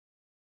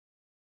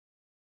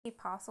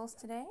Parcels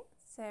today.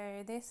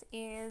 So this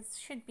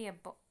should be a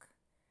book.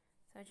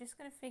 So I'm just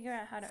gonna figure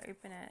out how to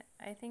open it.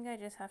 I think I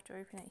just have to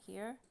open it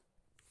here.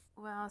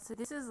 Wow, so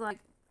this is like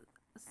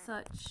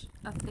such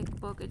a thick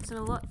book. It's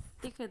a lot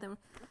thicker than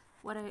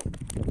what I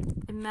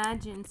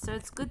imagined. So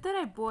it's good that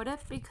I bought it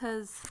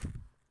because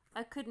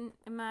I couldn't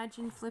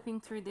imagine flipping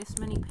through this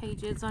many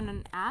pages on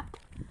an app.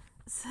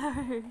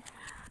 So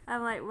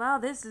I'm like, wow,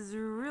 this is a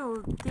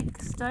real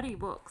thick study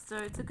book. So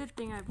it's a good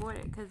thing I bought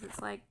it because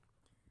it's like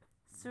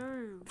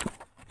so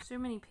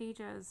many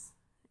pages,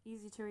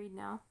 easy to read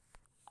now.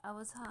 I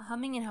was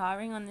humming and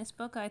hawing on this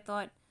book. I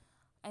thought,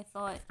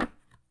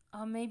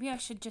 oh, maybe I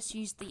should just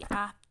use the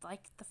app,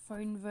 like the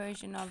phone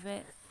version of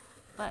it.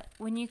 But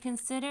when you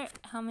consider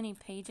how many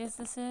pages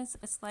this is,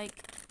 it's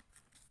like,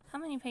 how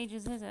many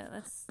pages is it?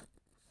 It's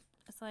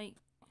like,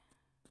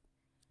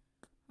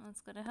 well,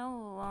 it's got a hell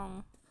of a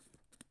long.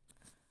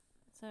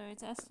 So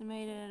it's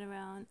estimated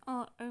around,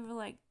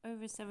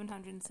 over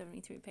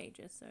 773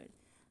 pages. So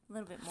a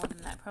little bit more than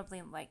that,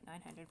 probably like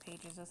 900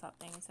 pages or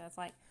something. So it's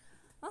like,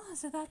 oh,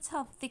 so that's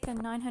how thick a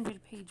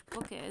 900-page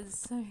book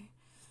is. So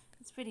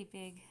it's pretty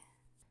big.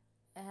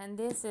 And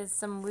this is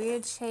some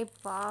weird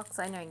shaped box.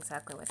 I know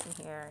exactly what's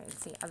in here.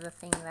 It's the other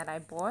thing that I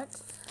bought.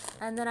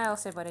 And then I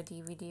also bought a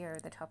DVD over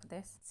the top of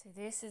this. So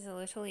this is a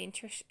little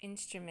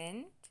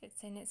instrument.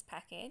 It's in its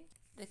package.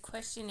 The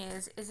question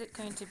is it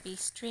going to be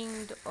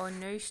stringed or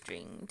no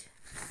stringed?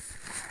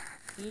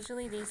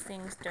 Usually these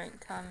things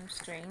don't come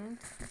stringed,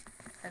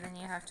 and then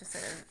you have to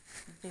sort of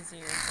busy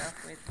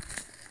yourself with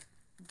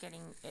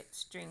getting it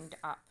stringed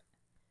up.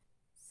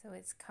 So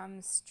it's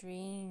come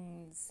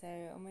stringed, so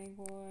oh my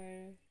god.